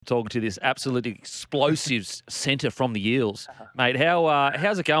talking to this absolutely explosive centre from the Eels. Mate,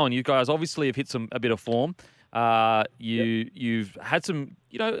 how's it going? You guys obviously have hit a bit of form. You've had some,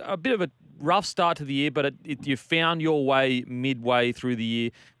 a bit of a rough start to the year, but you found your way midway through the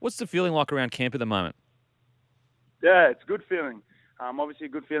year. What's the feeling like around camp at the moment? Yeah, it's a good feeling. Obviously a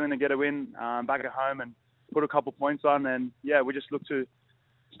good feeling to get a win back at home and put a couple points on. And, yeah, we just look to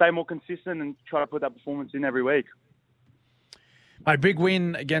stay more consistent and try to put that performance in every week. A big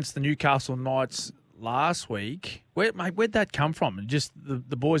win against the Newcastle Knights last week. Where'd that come from? Just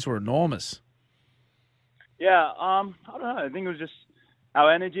the boys were enormous. Yeah, I don't know. I think it was just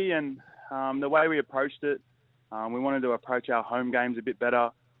our energy and the way we approached it. We wanted to approach our home games a bit better.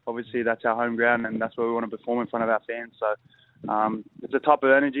 Obviously, that's our home ground, and that's where we want to perform in front of our fans. So it's a type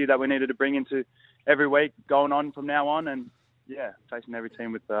of energy that we needed to bring into every week going on from now on, and, yeah, facing every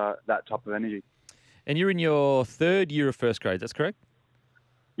team with that type of energy. And you're in your third year of first grade, that's correct?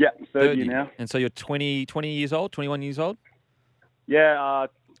 Yeah, third year now. And so you're 20 years old, 21 years old? Yeah,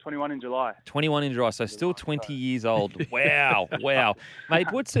 21 in July. 21 in July, so still 20 years old. Wow, wow.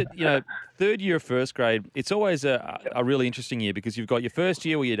 Mate, what's it, third year of first grade, it's always a really interesting year because you've got your first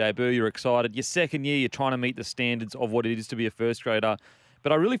year where you debut, you're excited. Your second year, you're trying to meet the standards of what it is to be a first grader.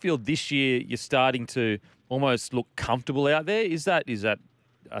 But I really feel this year you're starting to almost look comfortable out there. Is that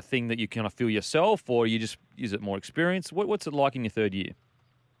a thing that you kind of feel yourself, or is it more experience? What's it like in your third year?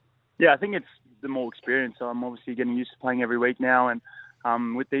 Yeah, I think it's the more experience. So I'm obviously getting used to playing every week now, and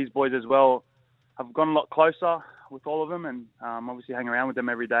with these boys as well, I've gone a lot closer with all of them, and obviously hang around with them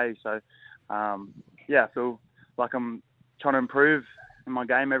every day. So, I feel like I'm trying to improve in my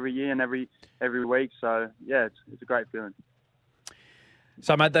game every year and every week. So, yeah, it's a great feeling.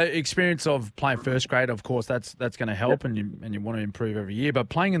 So, mate, the experience of playing first grade, of course, that's going to help, and you want to improve every year. But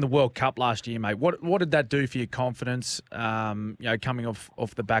playing in the World Cup last year, mate, what did that do for your confidence? Coming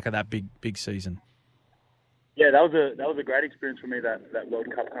off the back of that big season. Yeah, that was a great experience for me, that World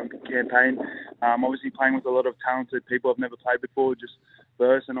Cup campaign. Obviously playing with a lot of talented people I've never played before, just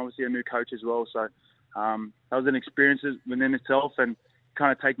first, and obviously a new coach as well. So that was an experience within itself, and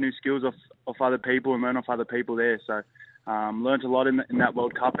kind of take new skills off other people and learn off other people there. So learned a lot in that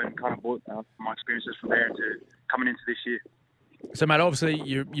World Cup, and kind of brought my experiences from there into coming into this year. So, mate, obviously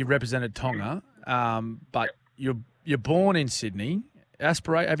you represented Tonga, but you're born in Sydney.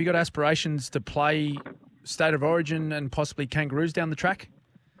 Have you got aspirations to play State of Origin and possibly Kangaroos down the track?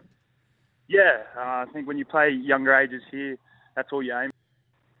 Yeah, I think when you play younger ages here, that's all you aim.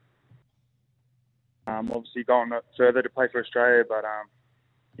 Obviously going further to play for Australia, but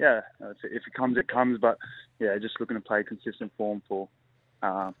if it comes, it comes. But yeah, just looking to play consistent form for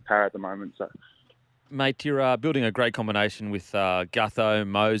Parra at the moment. So, mate, you're building a great combination with Gutho,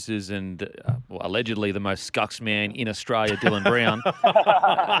 Moses, and allegedly the most scucks man in Australia, Dylan Brown.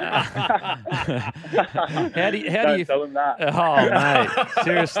 How do you tell him that? Oh, mate,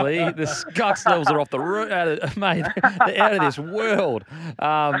 seriously, the scucks levels are off the roof, mate. They're out of this world,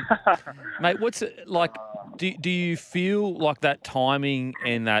 mate. What's it like? Do you feel like that timing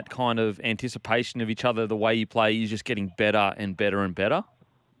and that kind of anticipation of each other, the way you play, is just getting better and better and better?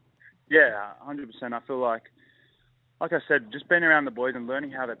 Yeah, 100%. I feel like I said, just being around the boys and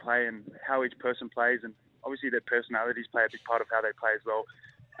learning how they play and how each person plays, and obviously their personalities play a big part of how they play as well.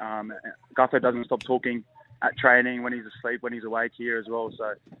 Gutho doesn't stop talking at training, when he's asleep, when he's awake here as well.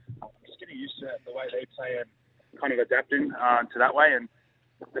 So I'm just getting used to the way they play and kind of adapting to that way. And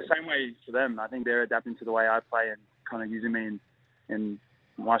the same way for them, I think they're adapting to the way I play and kind of using me in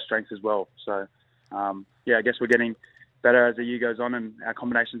my strengths as well. So, I guess we're getting better as the year goes on, and our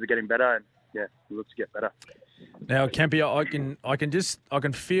combinations are getting better, and we look to get better. Now, Kempy, I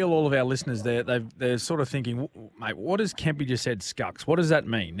can feel all of our listeners there. They're sort of thinking, mate, what has Kempy just said? Scucks. What does that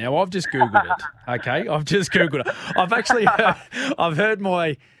mean? Now, I've just Googled it. Okay, I've just Googled it. I've actually heard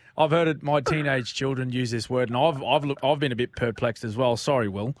my teenage children use this word, and I've been a bit perplexed as well. Sorry,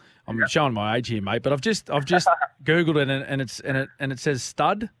 Will, I'm showing my age here, mate. But I've just Googled it, and it says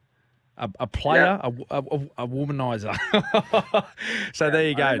stud. A player, a womanizer. So there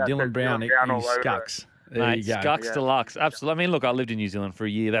you go, Dylan Brown, he's scucks. There you go. Scucks deluxe. Absolutely. I mean, look, I lived in New Zealand for a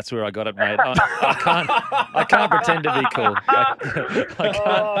year. That's where I got it, mate. I can't pretend to be cool.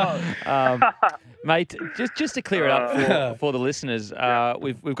 I can't. Mate, just to clear it up for the listeners,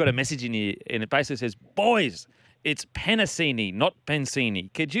 we've got a message in here, and it basically says, boys, it's Penisini, not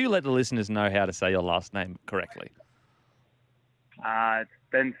Penisini. Could you let the listeners know how to say your last name correctly? It's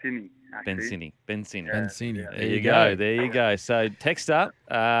Penisini. Penisini. Penisini. There you go. So text up.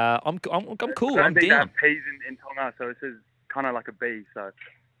 I'm cool. I I'm think down. they have P's in Tonga, so it says kind of like a B. So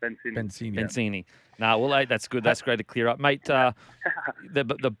Penisini. Penisini. No, well, hey, that's good. That's great to clear up, mate.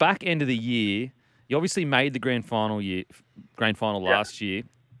 The back end of the year, you obviously made the grand final last year.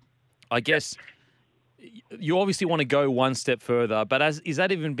 I guess you obviously want to go one step further, but is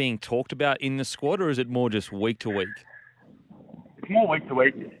that even being talked about in the squad, or is it more just week to week? It's more week to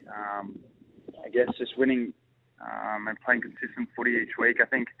week. I guess just winning and playing consistent footy each week. I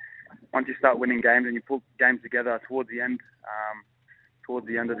think once you start winning games and you put games together towards the end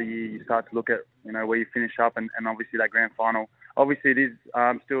of the year, you start to look at where you finish up and obviously that grand final. Obviously, it is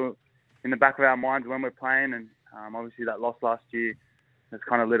still in the back of our minds when we're playing, and obviously that loss last year has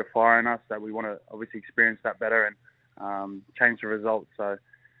kind of lit a fire in us that we want to obviously experience that better and change the results. So,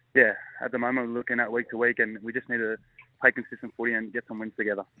 yeah, at the moment we're looking at week to week, and we just need to play consistent footy and get some wins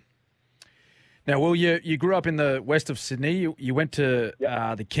together. Now, Will, you grew up in the west of Sydney. You went to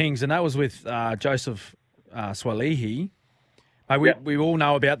the Kings, and that was with Joseph Swalihi. We all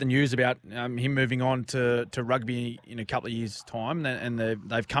know about the news about him moving on to rugby in a couple of years' time, and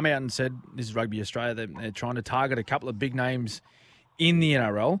they've come out and said, this is Rugby Australia, they're trying to target a couple of big names in the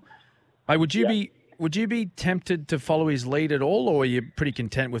NRL. Mate, would you be tempted to follow his lead at all, or are you pretty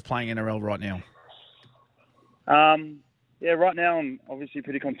content with playing NRL right now? Right now I'm obviously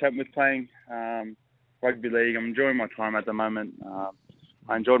pretty content with playing rugby league. I'm enjoying my time at the moment.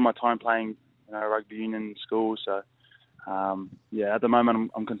 I enjoyed my time playing rugby union in school, so at the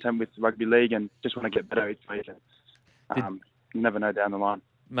moment I'm content with rugby league and just want to get better each week. You never know down the line.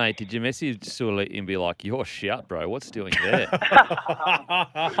 Mate, did you message Sully and be like, "You're shut, bro. What's doing there?"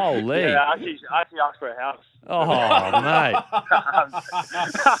 Holy. Yeah, I actually asked for a house. Oh, mate.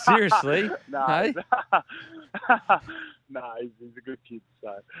 Seriously? No. Hey? No, he's a good kid,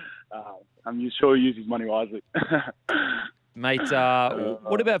 so I'm sure he uses his money wisely. Mate,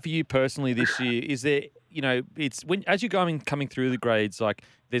 what about for you personally this year? Is there, it's as you're coming through the grades, like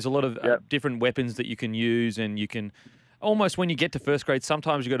there's a lot of different weapons that you can use, and you can almost, when you get to first grade,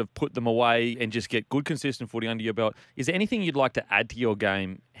 sometimes you've got to put them away and just get good, consistent footy under your belt. Is there anything you'd like to add to your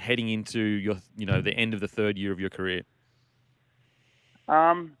game heading into your, the end of the third year of your career?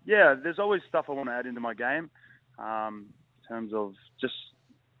 There's always stuff I want to add into my game, in terms of just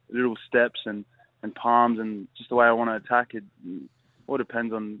little steps and palms and just the way I want to attack. It all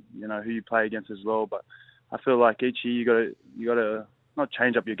depends on who you play against as well. But I feel like each year you got to not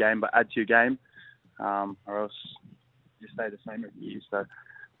change up your game, but add to your game, or else you stay the same every year. So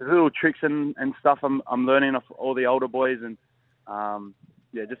there's little tricks and stuff I'm learning off all the older boys, and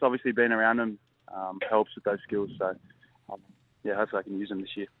just obviously being around them helps with those skills. So hopefully I can use them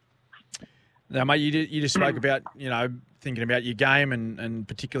this year. Now, mate, you just spoke about thinking about your game and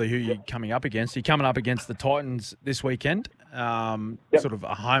particularly who you're coming up against. You're coming up against the Titans this weekend, sort of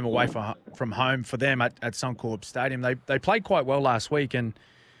a home away from home for them at Suncorp Stadium. They played quite well last week, and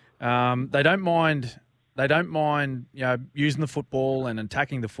they don't mind. They don't mind, using the football and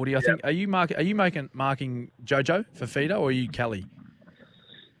attacking the footy. I think. Are you marking Jojo Fafita, or are you Kelly?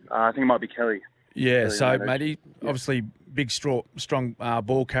 I think it might be Kelly. Yeah. Kelly, so, matey, obviously big, strong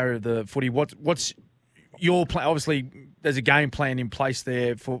ball carrier of the footy. What's your plan? Obviously, there's a game plan in place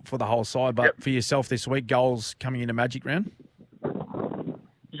there for the whole side, but for yourself this week, goals coming into Magic Round.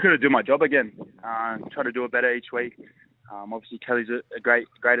 Just got to do my job again. Try to do it better each week. Obviously, Kelly's a great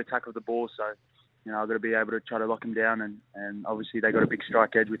attacker of the ball, so. I've got to be able to try to lock him down, and obviously they got a big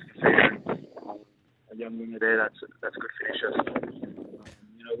strike edge with Fafita and a young winger there. That's a good finisher.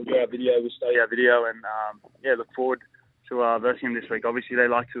 We'll do our video, we'll study our video, and look forward to versing him this week. Obviously they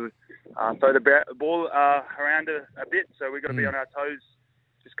like to throw the ball around a bit, so we've got to be on our toes.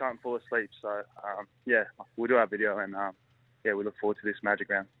 Just can't fall asleep. So we'll do our video, and we look forward to this Magic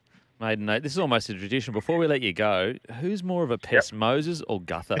Round. Mate, Nate, this is almost a tradition. Before we let you go, who's more of a pest, Moses or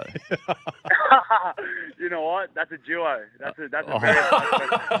Gutho? You know what? That's a duo. That's a very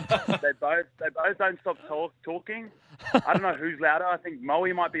hard question. They both don't stop talking. I don't know who's louder. I think Moe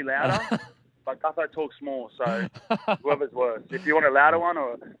might be louder, but Gutho talks more. So whoever's worse. If you want a louder one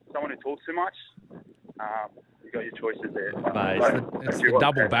or someone who talks too much, you got your choices there. Mate, it's the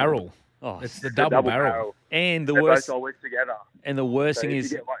double barrel. Oh, it's the double barrel. And the worst, both always together. And the worst thing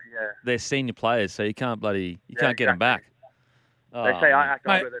is they're senior players, so you can't get them back. They say I act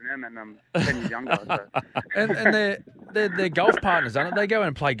older than them, and I'm 10 years younger. So. and they're golf partners, aren't they? They go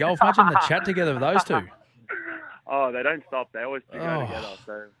and play golf. Imagine the chat together with those two. Oh, they don't stop. They always go together.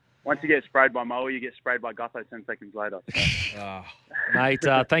 So once you get sprayed by Moe, you get sprayed by Gutho 10 seconds later. So. Mate,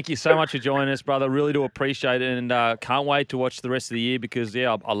 thank you so much for joining us, brother. Really do appreciate it, and can't wait to watch the rest of the year because,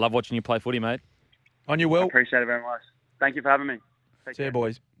 I love watching you play footy, mate. On your Will. I appreciate it very much. Thank you for having me. See you,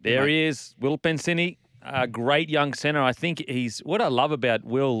 boys. There he is, Will Penisini. a great young centre. I think what I love about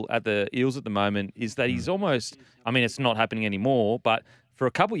Will at the Eels at the moment is that he's almost, I mean, it's not happening anymore, but for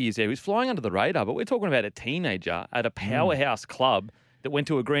a couple of years there, he was flying under the radar. But we're talking about a teenager at a powerhouse club that went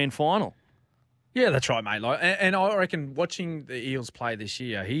to a grand final. Yeah, that's right, mate. And I reckon watching the Eels play this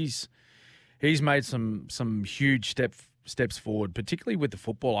year, he's made some huge steps forward, particularly with the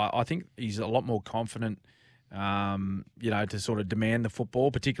football. I think he's a lot more confident, to sort of demand the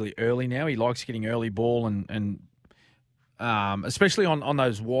football, particularly early now. He likes getting early ball and especially on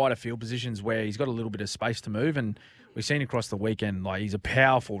those wider field positions where he's got a little bit of space to move. And we've seen across the weekend, like, he's a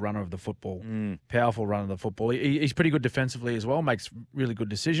powerful runner of the football. Powerful runner of the football. He's pretty good defensively as well, makes really good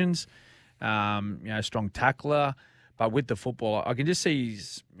decisions. Strong tackler. But with the football, I can just see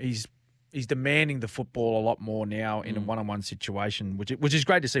he's demanding the football a lot more now in a one-on-one situation, which is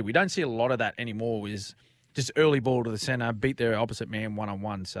great to see. We don't see a lot of that anymore. Is just early ball to the centre, beat their opposite man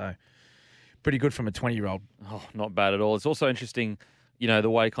one-on-one. So pretty good from a 20-year-old. Oh, not bad at all. It's also interesting, the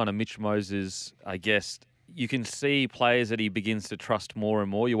way kind of Mitch Moses, I guess, you can see players that he begins to trust more and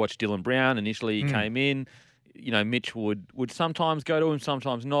more. You watch Dylan Brown. Initially he came in. Mitch would sometimes go to him,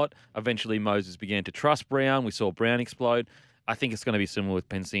 sometimes not. Eventually Moses began to trust Brown. We saw Brown explode. I think it's going to be similar with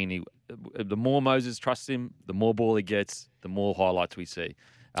Penisini. The more Moses trusts him, the more ball he gets, the more highlights we see.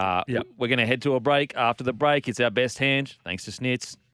 We're going to head to a break. After the break, it's our best hand. Thanks to Snits.